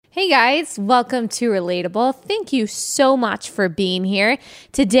Hey guys, welcome to Relatable. Thank you so much for being here.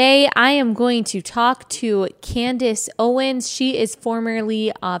 Today I am going to talk to Candace Owens. She is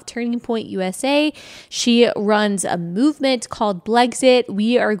formerly of Turning Point USA. She runs a movement called Blexit.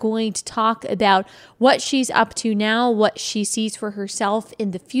 We are going to talk about what she's up to now, what she sees for herself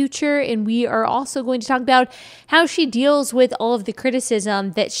in the future, and we are also going to talk about how she deals with all of the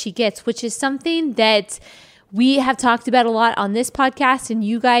criticism that she gets, which is something that we have talked about a lot on this podcast, and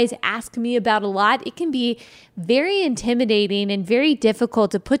you guys ask me about a lot. It can be very intimidating and very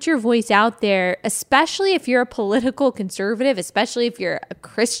difficult to put your voice out there, especially if you're a political conservative, especially if you're a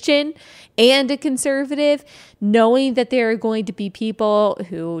Christian and a conservative, knowing that there are going to be people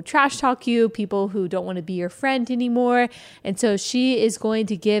who trash talk you, people who don't want to be your friend anymore. And so she is going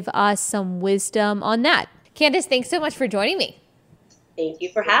to give us some wisdom on that. Candace, thanks so much for joining me. Thank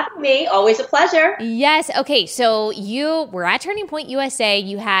you for having me. Always a pleasure. Yes. Okay. So you were at Turning Point USA.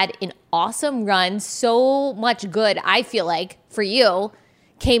 You had an awesome run. So much good, I feel like, for you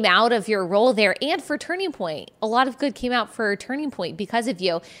came out of your role there and for Turning Point. A lot of good came out for Turning Point because of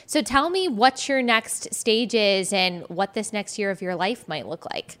you. So tell me what your next stage is and what this next year of your life might look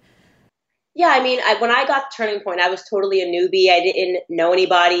like. Yeah, I mean, when I got to Turning Point, I was totally a newbie. I didn't know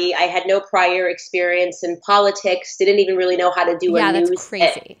anybody. I had no prior experience in politics, didn't even really know how to do a news. That's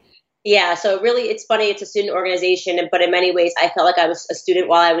crazy. Yeah, so really, it's funny. It's a student organization, but in many ways, I felt like I was a student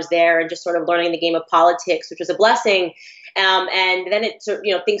while I was there and just sort of learning the game of politics, which was a blessing. And then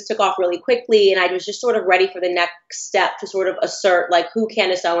things took off really quickly, and I was just sort of ready for the next step to sort of assert like who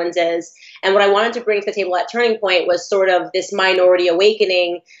Candace Owens is. And what I wanted to bring to the table at Turning Point was sort of this minority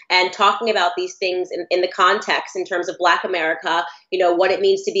awakening and talking about these things in the context in terms of Black America, what it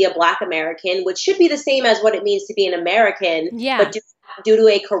means to be a Black American, which should be the same as what it means to be an American. Yeah. But due to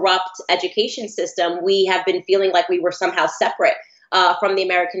a corrupt education system, we have been feeling like we were somehow separate from the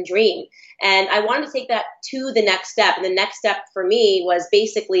American dream. And I wanted to take that to the next step. And the next step for me was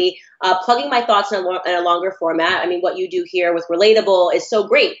basically plugging my thoughts in a longer format. I mean, what you do here with Relatable is so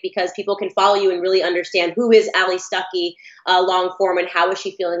great because people can follow you and really understand who is Allie Stuckey long form and how is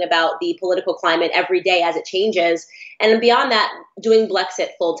she feeling about the political climate every day as it changes. And beyond that, doing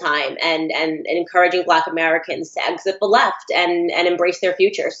Blexit full time and encouraging Black Americans to exit the left and embrace their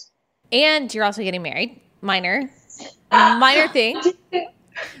futures. And you're also getting married. Minor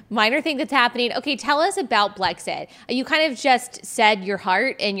thing that's happening. Okay, tell us about Blexit. You kind of just said your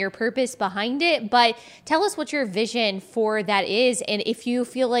heart and your purpose behind it, but tell us what your vision for that is and if you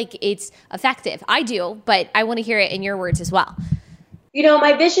feel like it's effective. I do, but I want to hear it in your words as well.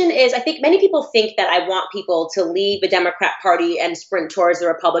 My vision is, I think many people think that I want people to leave the Democrat Party and sprint towards the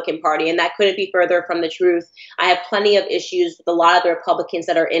Republican Party, and that couldn't be further from the truth. I have plenty of issues with a lot of the Republicans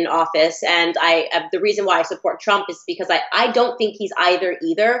that are in office, and the reason why I support Trump is because I don't think he's either.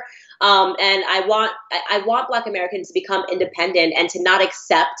 And I want Black Americans to become independent and to not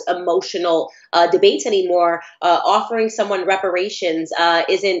accept emotional debates anymore. Offering someone reparations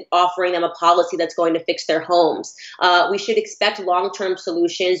isn't offering them a policy that's going to fix their homes. We should expect long-term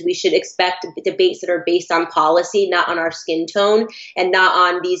solutions. We should expect debates that are based on policy, not on our skin tone, and not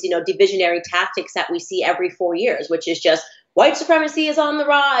on these, divisionary tactics that we see every 4 years, which is just white supremacy is on the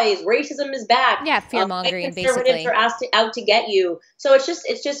rise. Racism is back. Yeah, fear-mongering, conservatives are out to get you. So it's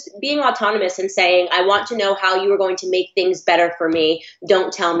just being autonomous and saying, I want to know how you are going to make things better for me.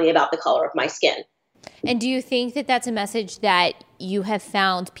 Don't tell me about the color of my skin. And do you think that that's a message that you have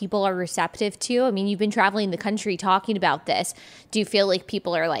found people are receptive to? I mean, you've been traveling the country talking about this. Do you feel like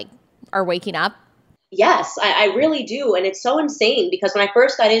people are waking up? Yes, I really do. And it's so insane because when I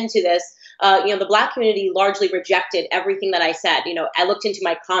first got into this, the Black community largely rejected everything that I said. I looked into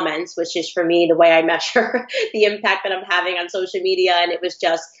my comments, which is for me the way I measure the impact that I'm having on social media. And it was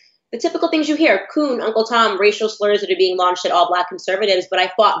just the typical things you hear: coon, Uncle Tom, racial slurs that are being launched at all Black conservatives. But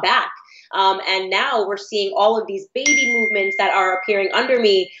I fought back. And now we're seeing all of these baby movements that are appearing under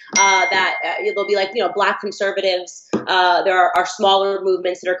me they'll be like, Black conservatives. There are smaller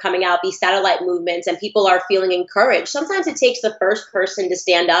movements that are coming out, these satellite movements, and people are feeling encouraged. Sometimes it takes the first person to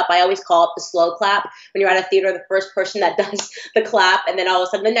stand up. I always call it the slow clap. When you're at a theater, the first person that does the clap, and then all of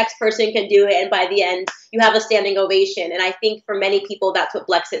a sudden the next person can do it. And by the end, you have a standing ovation. And I think for many people, that's what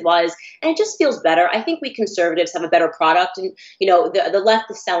Blexit was. And it just feels better. I think we conservatives have a better product. And, the left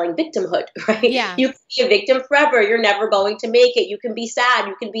is selling victimhood, right? Yeah. You can be a victim forever. You're never going to make it. You can be sad.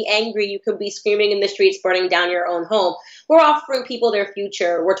 You can be angry. You can be screaming in the streets, burning down your own home. We're offering people their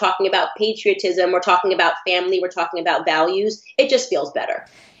future. We're talking about patriotism. We're talking about family. We're talking about values. It just feels better.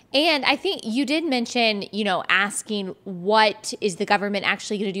 And I think you did mention, asking what is the government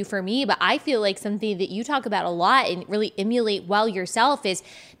actually going to do for me? But I feel like something that you talk about a lot and really emulate well yourself is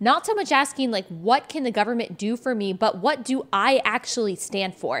not so much asking like, what can the government do for me, but what do I actually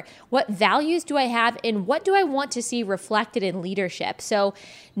stand for? What values do I have and what do I want to see reflected in leadership? So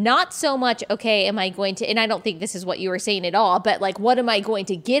not so much, okay, am I going to, and I don't think this is what you were saying at all, but like, what am I going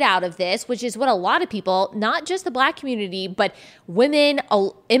to get out of this? Which is what a lot of people, not just the Black community, but women,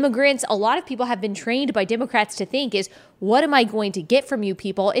 immigrants, a lot of people have been trained by Democrats to think is, what am I going to get from you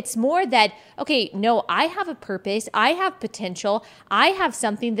people? It's more that, okay, no, I have a purpose. I have potential. I have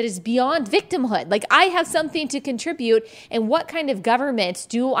something that is beyond victimhood. Like I have something to contribute. And what kind of government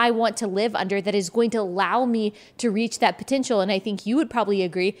do I want to live under that is going to allow me to reach that potential? And I think you would probably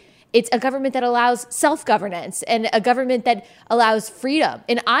agree. It's a government that allows self-governance and a government that allows freedom.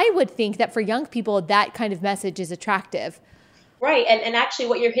 And I would think that for young people, that kind of message is attractive. Right. And actually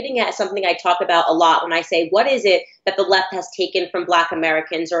what you're hitting at is something I talk about a lot when I say, what is it that the left has taken from Black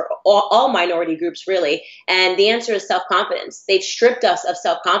Americans or all minority groups, really? And the answer is self-confidence. They've stripped us of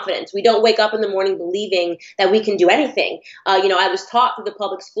self-confidence. We don't wake up in the morning believing that we can do anything. I was taught through the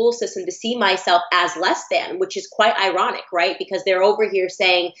public school system to see myself as less than, which is quite ironic, right? Because they're over here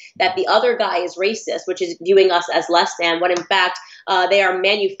saying that the other guy is racist, which is viewing us as less than, when in fact, they are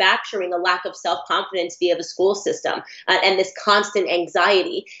manufacturing a lack of self-confidence via the school system and this constant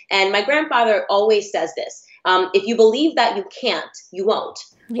anxiety. And my grandfather always says this. If you believe that you can't, you won't.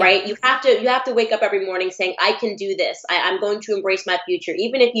 Yeah. Right. You have to wake up every morning saying, I can do this. I'm going to embrace my future.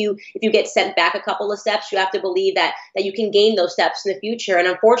 Even if you get sent back a couple of steps, you have to believe that you can gain those steps in the future. And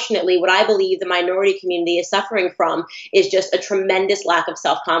unfortunately, what I believe the minority community is suffering from is just a tremendous lack of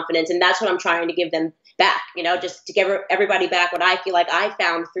self-confidence. And that's what I'm trying to give them back, just to give everybody back what I feel like I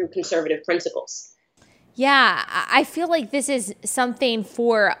found through conservative principles. Yeah, I feel like this is something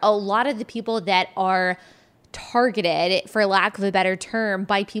for a lot of the people that are targeted, for lack of a better term,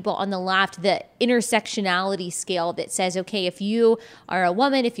 by people on the left, the intersectionality scale that says, okay, if you are a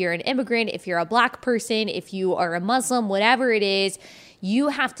woman, if you're an immigrant, if you're a Black person, if you are a Muslim, whatever it is, you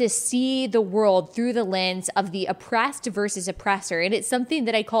have to see the world through the lens of the oppressed versus oppressor. And it's something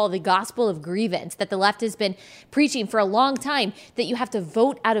that I call the gospel of grievance that the left has been preaching for a long time, that you have to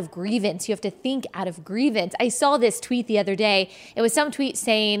vote out of grievance. You have to think out of grievance. I saw this tweet the other day. It was some tweet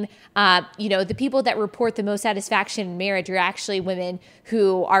saying, the people that report the most satisfaction in marriage are actually women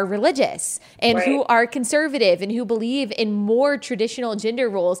who are religious and right. who are conservative and who believe in more traditional gender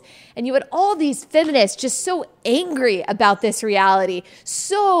roles. And you had all these feminists just so angry about this reality.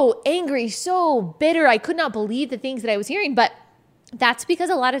 So angry, so bitter. I could not believe the things that I was hearing, but that's because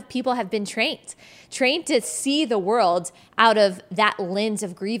a lot of people have been trained to see the world out of that lens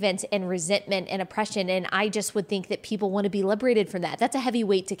of grievance and resentment and oppression. And I just would think that people want to be liberated from that. That's a heavy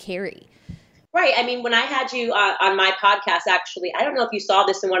weight to carry. Right. I mean, when I had you on my podcast, actually, I don't know if you saw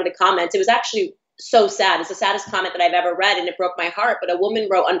this in one of the comments. It was actually so sad. It's the saddest comment that I've ever read, and it broke my heart. But a woman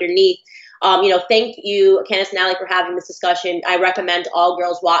wrote underneath, thank you, Candace and Allie, for having this discussion. I recommend all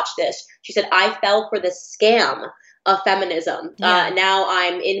girls watch this. She said, I fell for the scam of feminism. Yeah. Now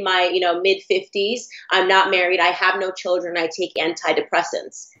I'm in my, mid 50s. I'm not married. I have no children. I take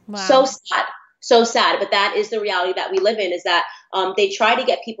antidepressants. Wow. So sad. So sad. But that is the reality that we live in, is that they try to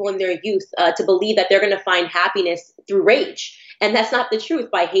get people in their youth to believe that they're going to find happiness through rage. And that's not the truth.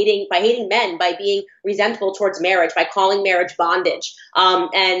 By hating men, by being resentful towards marriage, by calling marriage bondage.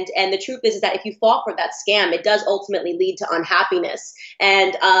 And the truth is that if you fall for that scam, it does ultimately lead to unhappiness.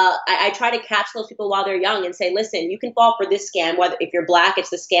 And I try to catch those people while they're young and say, listen, you can fall for this scam. Whether if you're Black,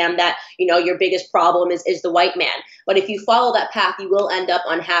 it's the scam that, your biggest problem is the white man. But if you follow that path, you will end up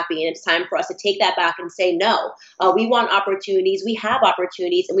unhappy. And it's time for us to take that back and say, no, we want opportunities. We have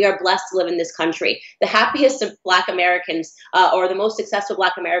opportunities, and we are blessed to live in this country. The happiest of Black Americans or the most successful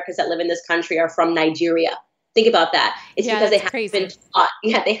Black Americans that live in this country are from Nigeria. Think about that. It's because they haven't been taught.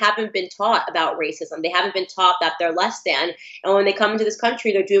 Yeah, they haven't been taught about racism. They haven't been taught that they're less than. And when they come into this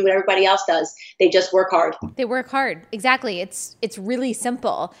country, they're doing what everybody else does. They just work hard. They work hard. Exactly. It's really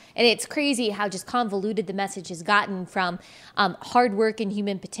simple. And it's crazy how just convoluted the message has gotten from hard work and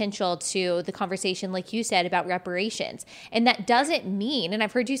human potential to the conversation, like you said, about reparations. And that doesn't mean, and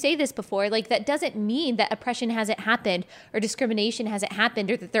I've heard you say this before, like that doesn't mean that oppression hasn't happened or discrimination hasn't happened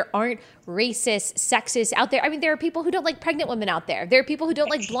or that there aren't racist, sexist out there. I mean, there are people who don't like pregnant women out there. There are people who don't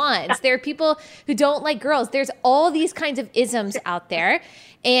like blondes. There are people who don't like girls. There's all these kinds of isms out there.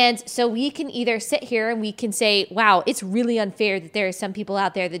 And so we can either sit here and we can say, wow, it's really unfair that there are some people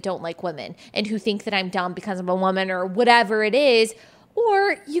out there that don't like women and who think that I'm dumb because I'm a woman or whatever it is.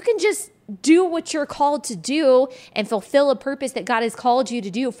 Or you can just do what you're called to do and fulfill a purpose that God has called you to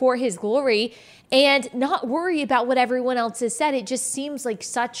do for his glory and not worry about what everyone else has said. It just seems like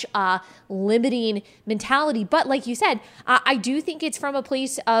such a limiting mentality. But like you said, I do think it's from a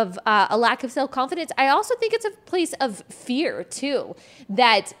place of a lack of self-confidence. I also think it's a place of fear too,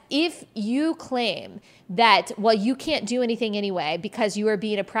 that if you claim that, well, you can't do anything anyway because you are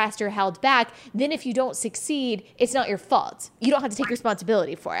being oppressed or held back, then if you don't succeed, it's not your fault. You don't have to take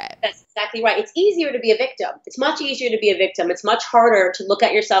responsibility for it. That's exactly right. It's easier to be a victim. It's much easier to be a victim. It's much harder to look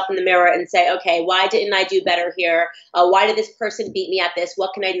at yourself in the mirror and say, okay, why didn't I do better here? Why did this person beat me at this?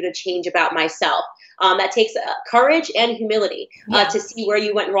 What can I do to change about myself? That takes courage and humility to see where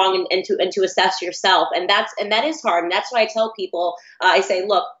you went wrong and to assess yourself. And that is hard. And that's why I tell people, I say,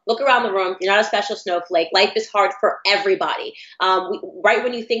 look around the room. You're not a special snowflake. Life is hard for everybody. Right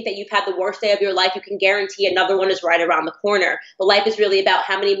when you think that you've had the worst day of your life, you can guarantee another one is right around the corner. But life is really about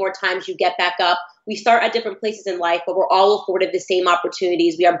how many more times you get back up. We start at different places in life, but we're all afforded the same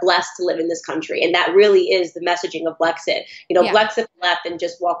opportunities. We are blessed to live in this country. And that really is the messaging of Blexit. Blexit left and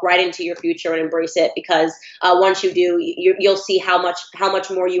just walk right into your future and embrace it, because once you do, you'll see how much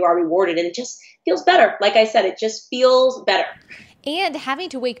more you are rewarded. And it just feels better. Like I said, it just feels better. And having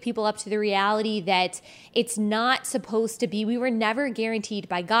to wake people up to the reality that it's not supposed to be, we were never guaranteed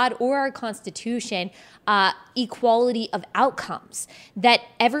by God or our Constitution equality of outcomes, that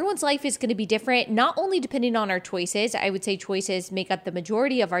everyone's life is going to be different, not only depending on our choices. I would say choices make up the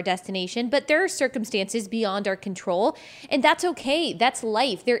majority of our destination, but there are circumstances beyond our control, and that's okay. That's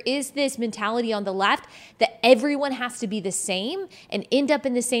life. There is this mentality on the left that everyone has to be the same and end up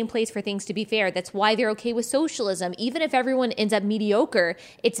in the same place for things to be fair. That's why they're okay with socialism. Even if everyone ends up mediocre,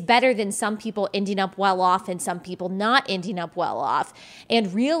 it's better than some people ending up well off and some people not ending up well off.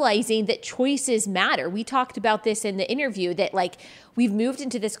 And realizing that choices matter. We talked about this in the interview, that like we've moved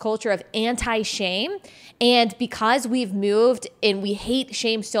into this culture of anti-shame. And because we've moved and we hate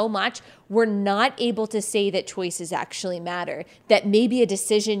shame so much, we're not able to say that choices actually matter, that maybe a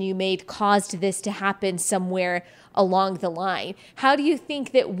decision you made caused this to happen somewhere along the line. How do you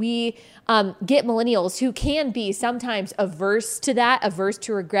think that we get millennials who can be sometimes averse to that, averse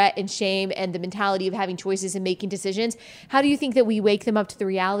to regret and shame and the mentality of having choices and making decisions? How do you think that we wake them up to the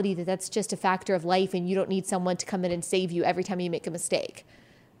reality that that's just a factor of life and you don't need someone to come in and save you every time you make a mistake?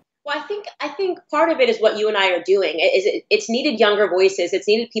 Well, I think part of it is what you and I are doing. It's needed younger voices. It's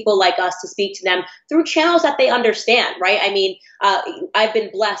needed people like us to speak to them through channels that they understand, right? I mean, I've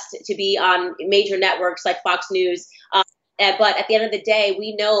been blessed to be on major networks like Fox News. But at the end of the day,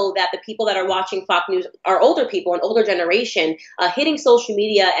 we know that the people that are watching Fox News are older people, an older generation, hitting social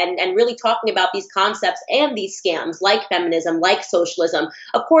media and really talking about these concepts and these scams like feminism, like socialism.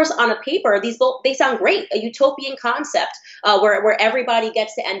 Of course, on a paper, they sound great, a utopian concept where everybody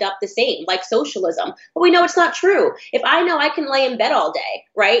gets to end up the same, like socialism. But we know it's not true. If I know I can lay in bed all day,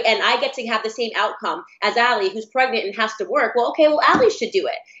 right, and I get to have the same outcome as Allie, who's pregnant and has to work, well, okay, well, Allie should do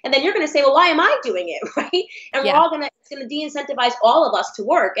it. And then you're going to say, well, why am I doing it, right? And we're all going to de-incentivize all of us to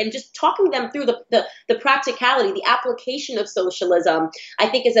work. And just talking them through the practicality, the application of socialism, I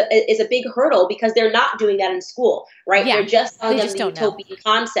think is a big hurdle, because they're not doing that in school, right? Yeah, they're just telling them the utopian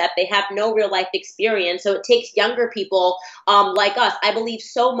concept. They have no real life experience. So it takes younger people like us. I believe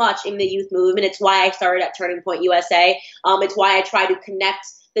so much in the youth movement. It's why I started at Turning Point USA. It's why I try to connect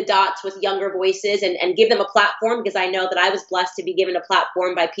the dots with younger voices and give them a platform, because I know that I was blessed to be given a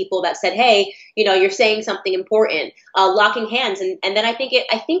platform by people that said, hey, you're saying something important, locking hands. And then I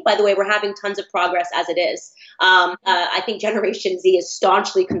think, by the way, we're having tons of progress as it is. I think Generation Z is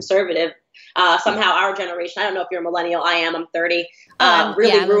staunchly conservative. Somehow our generation, I don't know if you're a millennial, I am, I'm 30,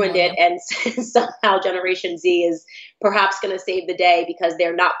 really ruined it. And somehow Generation Z is perhaps going to save the day because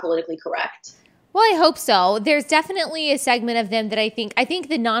they're not politically correct. Well, I hope so. There's definitely a segment of them that I think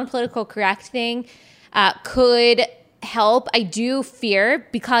the non-political correct thing could help. I do fear,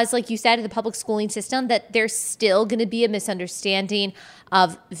 because like you said, in the public schooling system, that there's still going to be a misunderstanding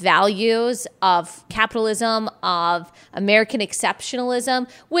of values, of capitalism, of American exceptionalism,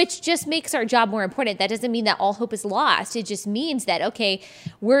 which just makes our job more important. That doesn't mean that all hope is lost. It just means that, okay,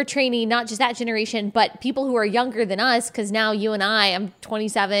 we're training not just that generation, but people who are younger than us, because now you and I'm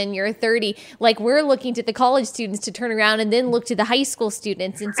 27, you're 30, like we're looking to the college students to turn around and then look to the high school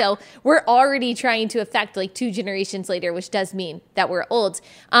students. And so we're already trying to affect like 2 generations later, which does mean that we're old.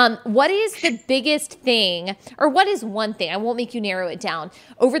 What is the biggest thing, or what is one thing, I won't make you narrow it down,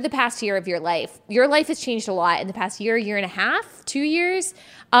 over the past year of your life? Your life has changed a lot in the past year and a half, 2 years.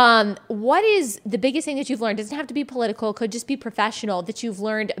 What is the biggest thing that you've learned? It doesn't have to be political, it could just be professional, that you've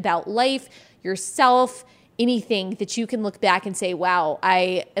learned about life, yourself, anything that you can look back and say, wow,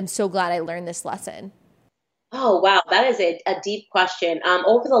 I am so glad I learned this lesson? Oh, wow. That is a deep question.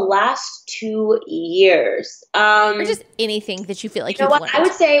 Over the last 2 years, Or just anything that you feel you like know you've what? I learned?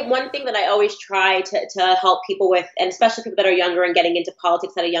 would say one thing that I always try to help people with, and especially people that are younger and getting into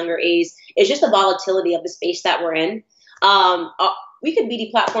politics at a younger age, is just the volatility of the space that we're in. Um, uh, we could be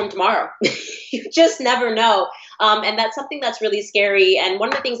deplatformed tomorrow. You just never know. And that's something that's really scary. And one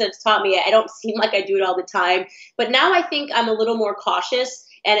of the things that it's taught me, I don't seem like I do it all the time, but now I think I'm a little more cautious.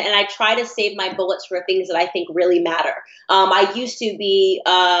 And I try to save my bullets for things that I think really matter. I used to be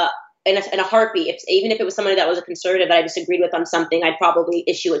in a heartbeat. Even if it was somebody that was a conservative that I disagreed with on something, I'd probably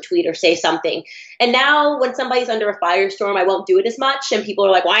issue a tweet or say something. And now when somebody's under a firestorm, I won't do it as much. And people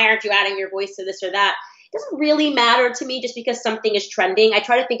are like, why aren't you adding your voice to this or that? It doesn't really matter to me just because something is trending. I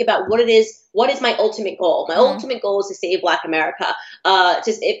try to think about what it is. What is my ultimate goal? My ultimate goal is to save Black America.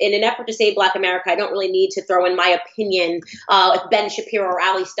 In an effort to save Black America, I don't really need to throw in my opinion. If Ben Shapiro or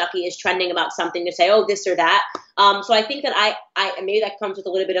Ali Stuckey is trending about something to say, oh, this or that. So I think that I maybe that comes with a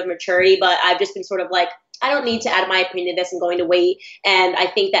little bit of maturity, but I've just been sort of like, I don't need to add my opinion to this. I'm going to wait. And I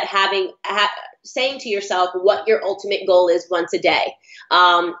think that saying to yourself what your ultimate goal is once a day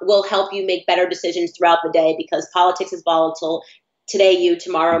will help you make better decisions throughout the day, because politics is volatile. Today you,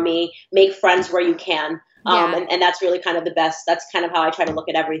 tomorrow me. Make friends where you can. And that's really kind of the best. That's kind of how I try to look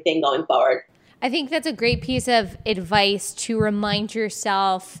at everything going forward. I think that's a great piece of advice, to remind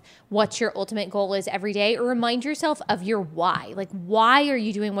yourself what your ultimate goal is every day, or remind yourself of your why. Like, why are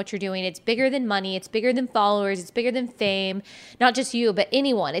you doing what you're doing? It's bigger than money. It's bigger than followers. It's bigger than fame. Not just you, but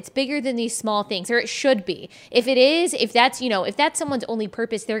anyone. It's bigger than these small things, or it should be. If that's someone's only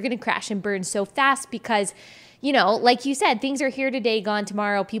purpose, they're going to crash and burn so fast because, like you said, things are here today, gone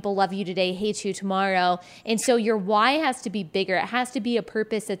tomorrow. People love you today, hate you tomorrow. And so your why has to be bigger. It has to be a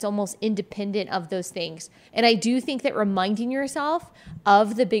purpose that's almost independent of those things. And I do think that reminding yourself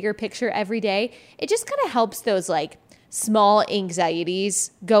of the bigger picture every day, it just kind of helps those like small anxieties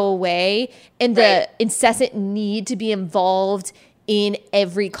go away, and the incessant need to be involved in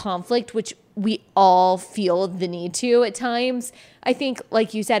every conflict, which we all feel the need to at times. I think,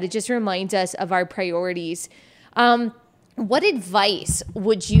 like you said, it just reminds us of our priorities. What advice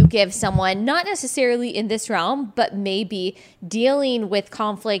would you give someone, not necessarily in this realm, but maybe dealing with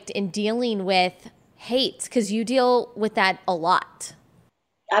conflict and dealing with hate? Because you deal with that a lot.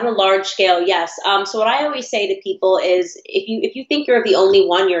 On a large scale, yes. So what I always say to people is, if you think you're the only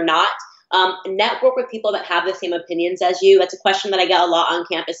one, you're not. Network with people that have the same opinions as you. That's a question that I get a lot on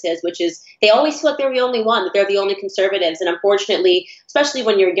campuses, which is they always feel like they're the only one, that they're the only conservatives. And unfortunately, especially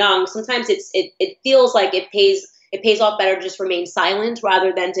when you're young, sometimes it feels like it pays off better to just remain silent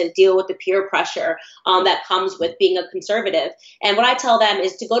rather than to deal with the peer pressure that comes with being a conservative. And what I tell them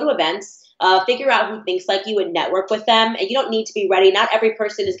is to go to events. Figure out who thinks like you and network with them. And you don't need to be ready. Not every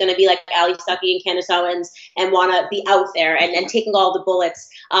person is going to be like Ali Stuckey and Candace Owens and want to be out there and taking all the bullets.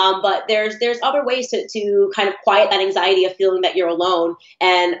 But there's other ways to kind of quiet that anxiety of feeling that you're alone.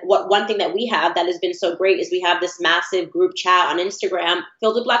 And one thing that we have that has been so great is we have this massive group chat on Instagram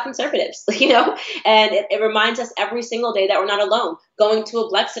filled with Black conservatives, and it reminds us every single day that we're not alone. Going to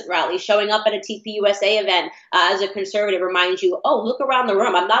a Blexit rally, showing up at a TPUSA event as a conservative reminds you, oh, look around the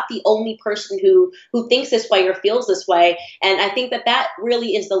room. I'm not the only person who thinks this way or feels this way. And I think that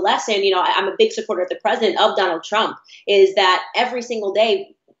really is the lesson. I'm a big supporter of the president, of Donald Trump, is that every single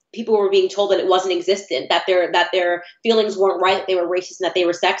day people were being told that it wasn't existent, that their feelings weren't right, that they were racist and that they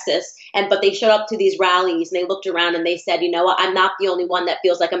were sexist. But they showed up to these rallies and they looked around and they said, you know what, I'm not the only one that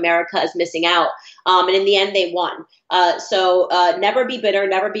feels like America is missing out. And in the end, they won. So never be bitter,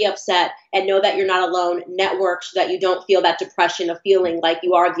 never be upset, and know that you're not alone. Network so that you don't feel that depression of feeling like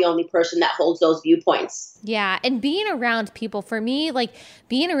you are the only person that holds those viewpoints. Yeah. And being around people, for me, like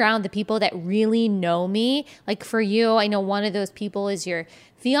being around the people that really know me, like for you, I know one of those people is your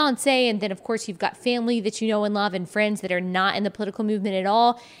fiance. And then of course you've got family that you know and love and friends that are not in the political movement at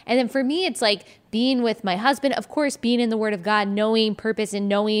all. And then for me, it's like being with my husband, of course, being in the Word of God, knowing purpose and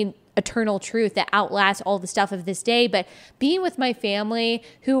knowing eternal truth that outlasts all the stuff of this day, but being with my family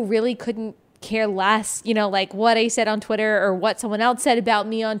who really couldn't care less, like what I said on Twitter or what someone else said about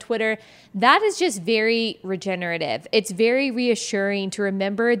me on Twitter, that is just very regenerative. It's very reassuring to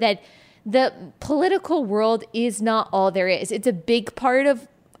remember that the political world is not all there is. It's a big part of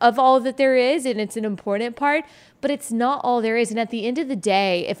all that there is, and it's an important part, but it's not all there is. And at the end of the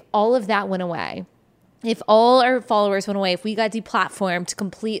day, if all of that went away, if all our followers went away, if we got deplatformed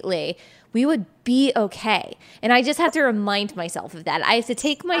completely, we would be okay. And I just have to remind myself of that. I have to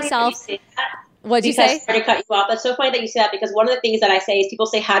take myself. What'd you say? Sorry to cut you off. That's so funny that you say that, because one of the things that I say is people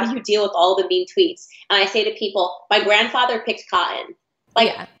say, how do you deal with all the mean tweets? And I say to people, my grandfather picked cotton. Like,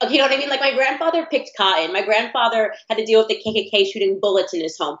 Yeah. okay, you know what I mean? Like, my grandfather picked cotton. My grandfather had to deal with the KKK shooting bullets in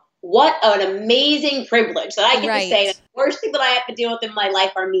his home. What an amazing privilege that I get to say that the worst thing that I have to deal with in my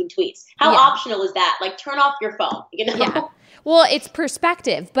life are mean tweets. How optional is that? Like, turn off your phone, you know? Yeah. Well, it's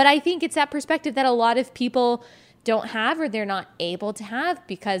perspective, but I think it's that perspective that a lot of people don't have, or they're not able to have,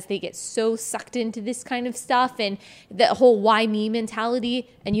 because they get so sucked into this kind of stuff and the whole why me mentality,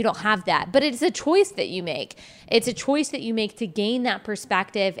 and you don't have that. But it's a choice that you make. It's a choice that you make to gain that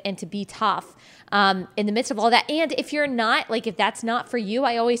perspective and to be tough in the midst of all that. And if you're not, like, if that's not for you,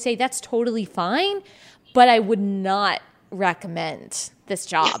 I always say that's totally fine, but I would not recommend this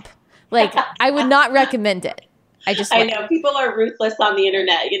job. Like, I would not recommend it. I know people are ruthless on the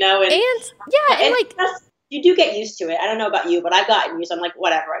internet, you know, and like, you do get used to it. I don't know about you, but I've gotten used. I'm like,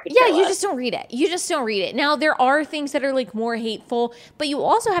 whatever. I could care less. You just don't read it. You just don't read it. Now, there are things that are like more hateful, but you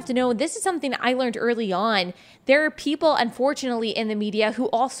also have to know, this is something I learned early on. There are people, unfortunately, in the media who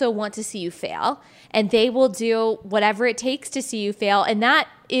also want to see you fail, and they will do whatever it takes to see you fail. And that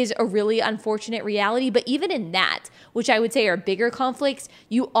is a really unfortunate reality. But even in that, which I would say are bigger conflicts,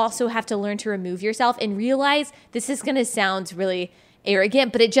 you also have to learn to remove yourself and realize, this is going to sound really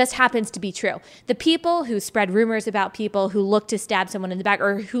arrogant, but it just happens to be true. The people who spread rumors about people, who look to stab someone in the back,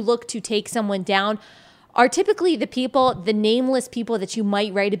 or who look to take someone down, are typically the people, the nameless people that you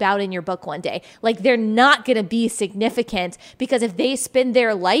might write about in your book one day. Like, they're not going to be significant, because if they spend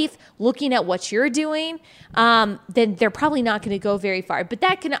their life looking at what you're doing, then they're probably not going to go very far. But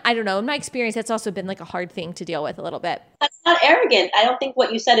that can, I don't know, in my experience, that's also been like a hard thing to deal with a little bit. That's not arrogant. I don't think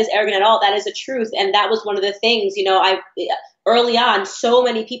what you said is arrogant at all. That is the truth. And that was one of the things, you know, early on, so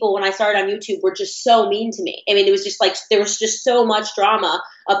many people when I started on YouTube were just so mean to me. I mean, it was just like, there was just so much drama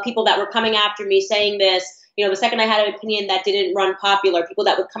of people that were coming after me saying this. You know, the second I had an opinion that didn't run popular, people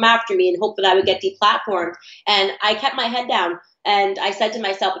that would come after me and hope that I would get deplatformed. And I kept my head down. And I said to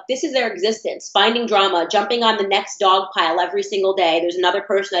myself, if this is their existence, finding drama, jumping on the next dog pile every single day, there's another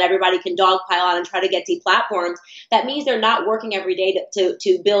person that everybody can dog pile on and try to get deplatformed, that means they're not working every day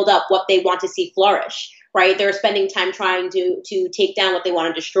to build up what they want to see flourish. Right? They're spending time trying to take down what they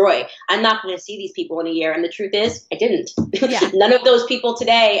want to destroy. I'm not going to see these people in a year. And the truth is, I didn't. Yeah. None of those people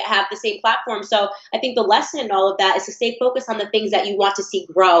today have the same platform. So I think the lesson in all of that is to stay focused on the things that you want to see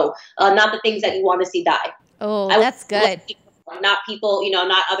grow, not the things that you want to see die. Oh, that's good. Not people, you know,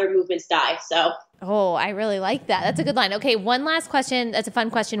 not other movements die. So. Oh, I really like that. That's a good line. Okay, one last question. That's a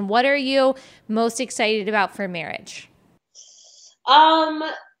fun question. What are you most excited about for marriage?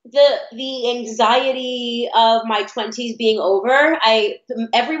 The anxiety of my 20s being over.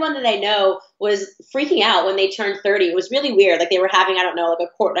 Everyone that I know was freaking out when they turned 30. It was really weird. Like, they were having, I don't know, like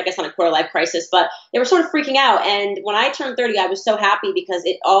I guess not a quarter life crisis, but they were sort of freaking out. And when I turned 30, I was so happy because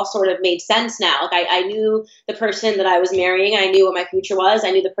it all sort of made sense now. Like, I knew the person that I was marrying. I knew what my future was. I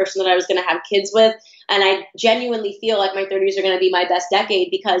knew the person that I was going to have kids with. And I genuinely feel like my 30s are going to be my best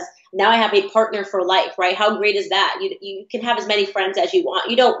decade, because now I have a partner for life, right? How great is that? You can have as many friends as you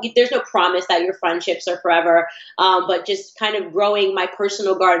want. There's no promise that your friendships are forever, but just kind of growing my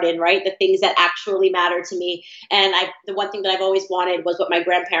personal garden, right? The things that actually matter to me. And the one thing that I've always wanted was what my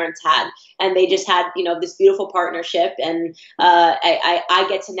grandparents had. And they just had, you know, this beautiful partnership. And I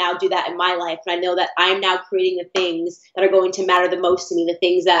get to now do that in my life. And I know that I'm now creating the things that are going to matter the most to me, the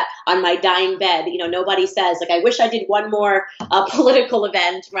things that on my dying bed, you know, nobody says, like, I wish I did one more political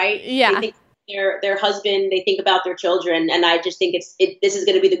event, right? Yeah. They think their husband, they think about their children. And I just think this is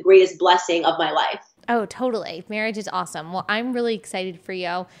going to be the greatest blessing of my life. Oh, totally. Marriage is awesome. Well, I'm really excited for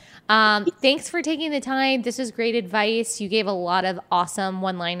you. Thanks for taking the time. This was great advice. You gave a lot of awesome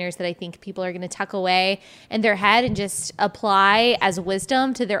one-liners that I think people are going to tuck away in their head and just apply as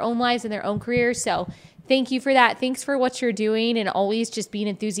wisdom to their own lives and their own careers. So thank you for that. Thanks for what you're doing, and always just being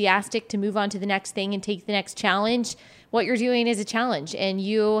enthusiastic to move on to the next thing and take the next challenge. What you're doing is a challenge, and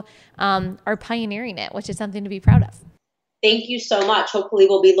you are pioneering it, which is something to be proud of. Thank you so much. Hopefully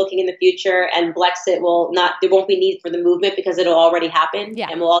we'll be looking in the future, and Blexit there won't be need for the movement because it'll already happen. Yeah.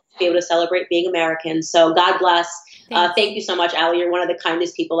 And we'll all be able to celebrate being Americans. So God bless. Thank you so much, Allie. You're one of the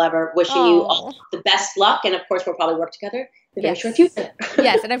kindest people ever. Wishing you all the best luck. And of course, we'll probably work together in the very short future.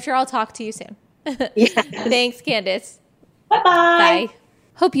 Yes. And I'm sure I'll talk to you soon. Yes. Thanks, Candace. Bye-bye. Bye.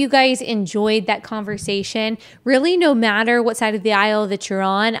 Hope you guys enjoyed that conversation. Really, no matter what side of the aisle that you're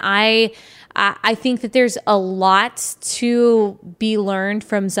on, I I think that there's a lot to be learned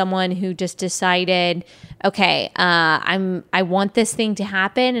from someone who just decided, okay, I want this thing to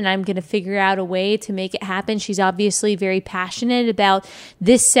happen and I'm going to figure out a way to make it happen. She's obviously very passionate about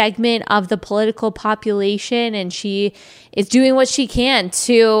this segment of the political population, and she is doing what she can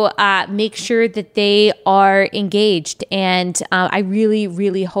to make sure that they are engaged. And I really,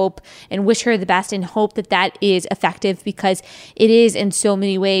 really hope and wish her the best and hope that that is effective, because it is in so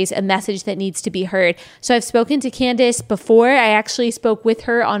many ways a message that needs to be heard. So I've spoken to Candace before. I actually spoke with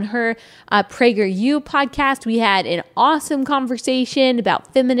her on her PragerU podcast. We had an awesome conversation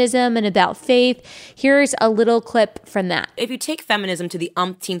about feminism and about faith. Here's a little clip from that. If you take feminism to the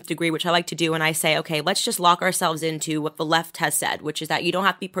umpteenth degree, which I like to do, and I say, okay, let's just lock ourselves into what the left has said, which is that you don't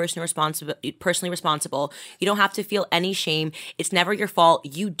have to be personally responsible. You don't have to feel any shame. It's never your fault.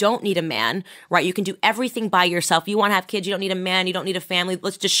 You don't need a man, right? You can do everything by yourself. You want to have kids. You don't need a man. You don't need a family.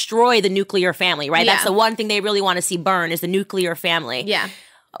 Let's destroy the nuclear family, right? Yeah. That's the one thing they really want to see burn, is the nuclear family. Yeah.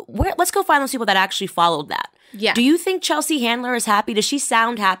 Let's go find those people that actually followed that. Yeah. Do you think Chelsea Handler is happy? Does she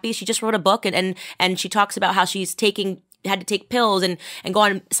sound happy? She just wrote a book and she talks about how she's had to take pills and go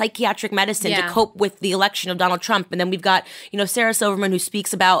on psychiatric medicine to cope with the election of Donald Trump. And then we've got, Sarah Silverman, who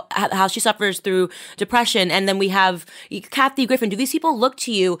speaks about how she suffers through depression. And then we have Kathy Griffin. Do these people look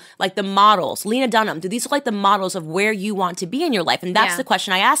to you like the models? Lena Dunham, do these look like the models of where you want to be in your life? And that's the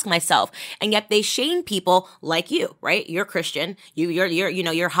question I ask myself. And yet they shame people like you, right? You're Christian.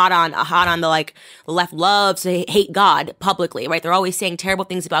 You're hot on the the left loves to hate God publicly, right? They're always saying terrible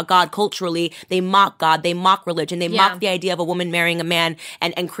things about God culturally. They mock God. They mock religion. They mock the idea of a woman marrying a man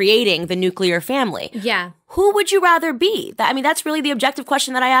and creating the nuclear family. Yeah. Who would you rather be? That's really the objective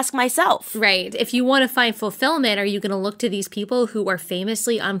question that I ask myself. Right. If you want to find fulfillment, are you going to look to these people who are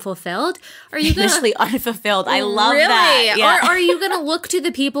famously unfulfilled? Are you famously unfulfilled? I love that. Yeah. Or are you going to look to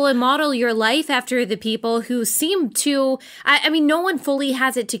the people and model your life after the people who seem to, no one fully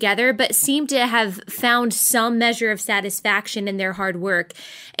has it together, but seem to have found some measure of satisfaction in their hard work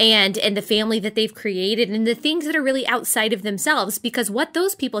and the family that they've created and the things that are really outside of themselves? Because what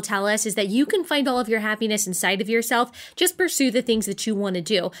those people tell us is that you can find all of your happiness inside of yourself. Just pursue the things that you want to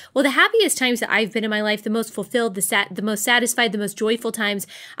do. Well, the happiest times that I've been in my life, the most fulfilled, the most satisfied, the most joyful times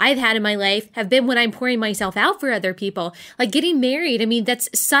I've had in my life have been when I'm pouring myself out for other people. Like getting married. That's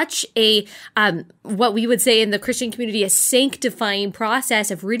such a, what we would say in the Christian community, a sanctifying process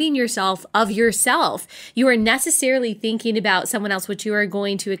of ridding yourself of yourself. You are necessarily thinking about someone else, which you are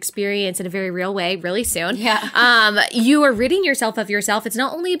going to experience in a very real way really soon. Yeah. You are ridding yourself of yourself. It's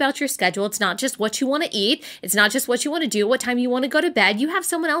not only about your schedule. It's not just what you want to eat. It's not just what you want to do, what time you want to go to bed. You have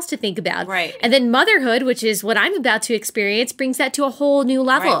someone else to think about. Right. And then motherhood, which is what I'm about to experience, brings that to a whole new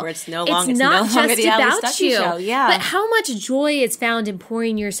level. Right, where it's not just about you. Show. Yeah. But how much joy is found in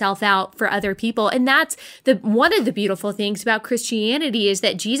pouring yourself out for other people. And that's one of the beautiful things about Christianity, is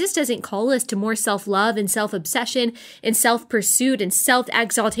that Jesus doesn't call us to more self-love and self-obsession and self-pursuit and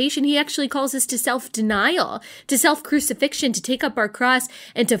self-exaltation. He actually calls us to self-denial, to self-crucifixion, to take up our cross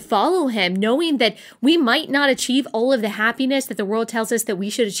and to follow him, knowing that we might not achieve all of the happiness that the world tells us that we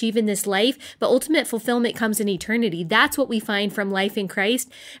should achieve in this life, but ultimate fulfillment comes in eternity. That's what we find from life in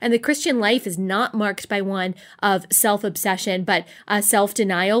Christ. And the Christian life is not marked by one of self-obsession, but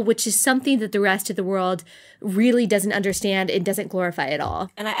self-denial, which is something that the rest of the world really doesn't understand and doesn't glorify at all.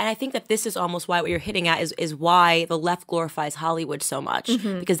 And I think that this is almost why what you're hitting at is why the left glorifies Hollywood so much,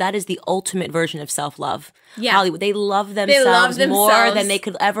 because that is the ultimate version of self-love. Yeah. Hollywood, they love themselves more than they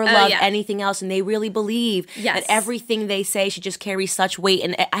could ever love anything else, and they really believe that everything they say should just carry such weight.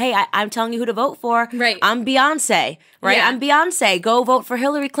 And hey, I'm telling you who to vote for. Right. I'm Beyonce, right? Yeah. I'm Beyonce. Go vote for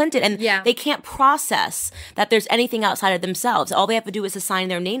Hillary Clinton. And Yeah. they can't process that there's anything outside of themselves. All they have to do is assign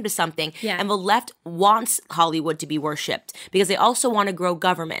their name to something. Yeah. And the left wants Hollywood to be worshipped because they also want to grow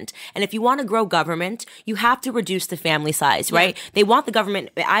government. And if you want to grow government, you have to reduce the family size, right? Yeah. They want the government.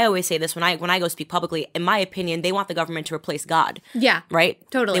 I always say this when I go speak publicly. In my opinion, they want the government to replace God. Yeah. Right?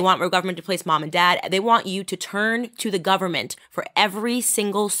 Totally. They want government to replace mom and dad. They want you to turn to the government for every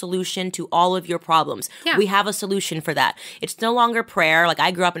single solution to all of your problems. Yeah. We have a solution for that. It's no longer prayer. Like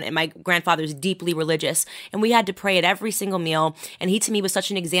I grew up and my grandfather's deeply religious, and we had to pray at every single meal. And he to me was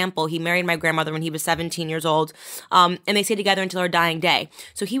such an example. He married my grandmother when he was 17 years old. And they stayed together until her dying day.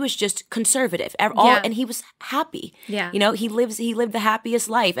 So he was just conservative. And he was happy. Yeah. You know, he lived the happiest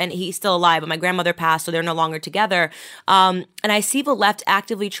life, and he's still alive, but my grandmother passed, so they're no longer together. And I see the left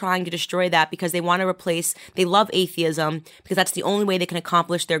actively trying to destroy that because they want want to replace, they love atheism because that's the only way they can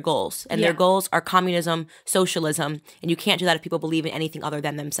accomplish their goals. And their goals are communism, socialism, and you can't do that if people believe in anything other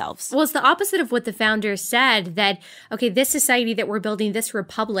than themselves. Well, it's the opposite of what the founders said, that, okay, this society that we're building, this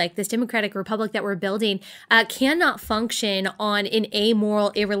republic, this democratic republic that we're building, cannot function on an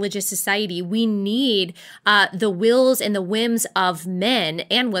amoral, irreligious society. We need the wills and the whims of men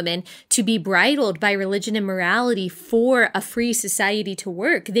and women to be bridled by religion and morality for a free society to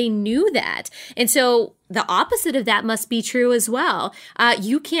work. They knew that. And so the opposite of that must be true as well.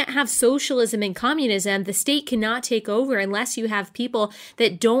 You can't have socialism and communism. The state cannot take over unless you have people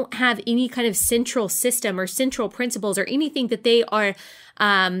that don't have any kind of central system or central principles or anything that they are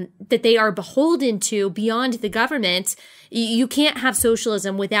beholden to beyond the government. You can't have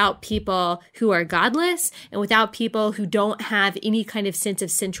socialism without people who are godless and without people who don't have any kind of sense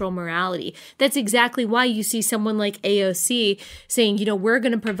of central morality. That's exactly why you see someone like AOC saying, we're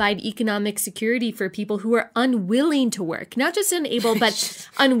going to provide economic security for people who are unwilling to work, not just unable, but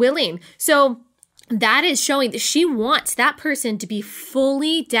unwilling. So that is showing that she wants that person to be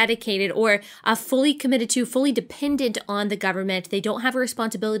fully dedicated or fully committed to, fully dependent on the government. They don't have a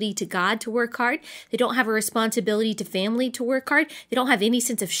responsibility to God to work hard. They don't have a responsibility to family to work hard. They don't have any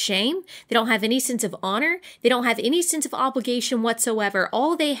sense of shame. They don't have any sense of honor. They don't have any sense of obligation whatsoever.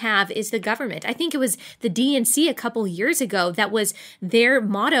 All they have is the government. I think it was the DNC a couple years ago that was their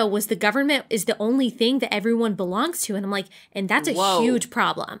motto was the government is the only thing that everyone belongs to. And I'm like, and that's a huge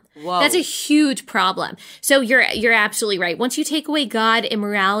problem. That's a huge problem. So you're absolutely right. Once you take away God and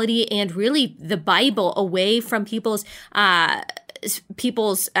morality and really the Bible away from people's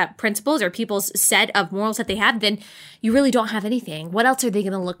principles or people's set of morals that they have, then you really don't have anything. What else are they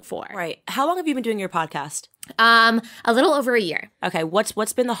going to look for? Right. How long have you been doing your podcast? A little over a year. Okay.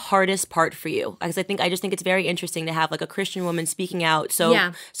 What's been the hardest part for you? Because I just think it's very interesting to have like a Christian woman speaking out so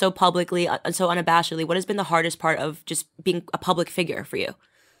publicly, so unabashedly. What has been the hardest part of just being a public figure for you?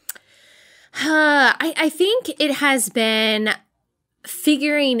 I think it has been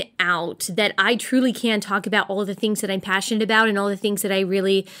figuring out that I truly can talk about all the things that I'm passionate about and all the things that I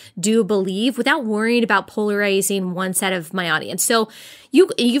really do believe without worrying about polarizing one set of my audience. So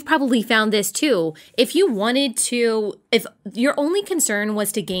you've probably found this too. If your only concern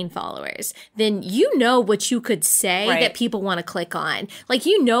was to gain followers, then what you could say that people want to click on. Like,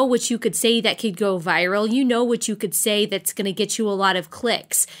 what you could say that could go viral. What you could say that's going to get you a lot of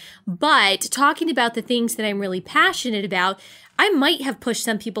clicks. But talking about the things that I'm really passionate about, I might have pushed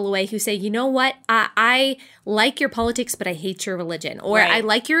some people away who say, you know what, I like your politics, but I hate your religion. Or I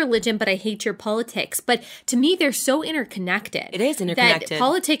like your religion, but I hate your politics. But to me, they're so interconnected. It is interconnected. That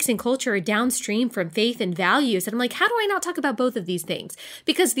politics and culture are downstream from faith and values. And I'm like, how do I not talk about both of these things?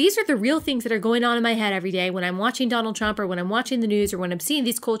 Because these are the real things that are going on in my head every day when I'm watching Donald Trump or when I'm watching the news or when I'm seeing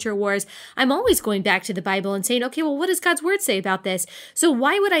these culture wars. I'm always going back to the Bible and saying, okay, well, what does God's word say about this? So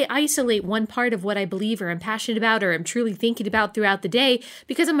why would I isolate one part of what I believe or I'm passionate about or I'm truly thinking about throughout the day?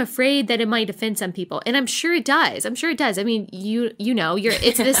 Because I'm afraid that it might offend some people. And I'm sure it does. I mean,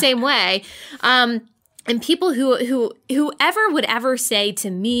 it's the same way. And people whoever would ever say to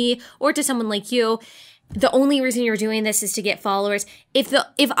me or to someone like you, the only reason you're doing this is to get followers. If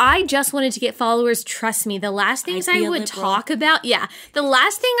I just wanted to get followers, trust me, the last things I would talk about, the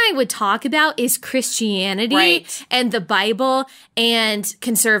last thing I would talk about is Christianity and the Bible and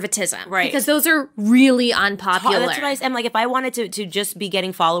conservatism. Right. Because those are really unpopular. That's what I'm like, if I wanted to just be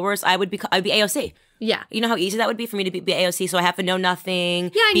getting followers, I'd be AOC. Yeah. You know how easy that would be for me to be AOC, so I have to know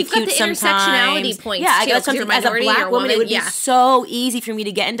nothing. Yeah, and you've got the intersectionality points, too. That's something, as a black woman, it would be so easy for me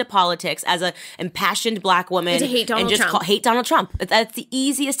to get into politics as an impassioned black woman. And to hate Donald Trump. Hate Donald Trump. That's the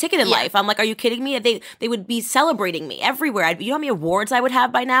easiest ticket in life. I'm like, are you kidding me? They would be celebrating me everywhere. You know how many awards I would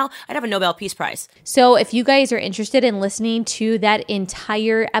have by now? I'd have a Nobel Peace Prize. So if you guys are interested in listening to that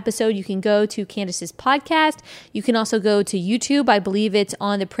entire episode, you can go to Candace's podcast. You can also go to YouTube. I believe it's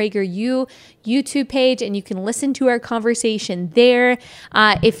on the PragerU YouTube page, and you can listen to our conversation there.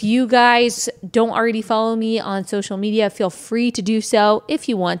 If you guys don't already follow me on social media, feel free to do so if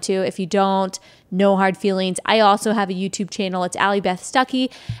you want to. If you don't, no hard feelings. I also have a YouTube channel. It's Allie Beth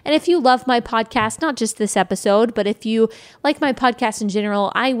Stuckey. And if you love my podcast, not just this episode, but if you like my podcast in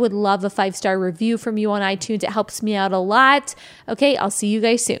general, I would love a 5-star review from you on iTunes. It helps me out a lot. Okay, I'll see you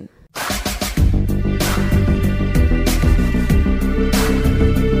guys soon.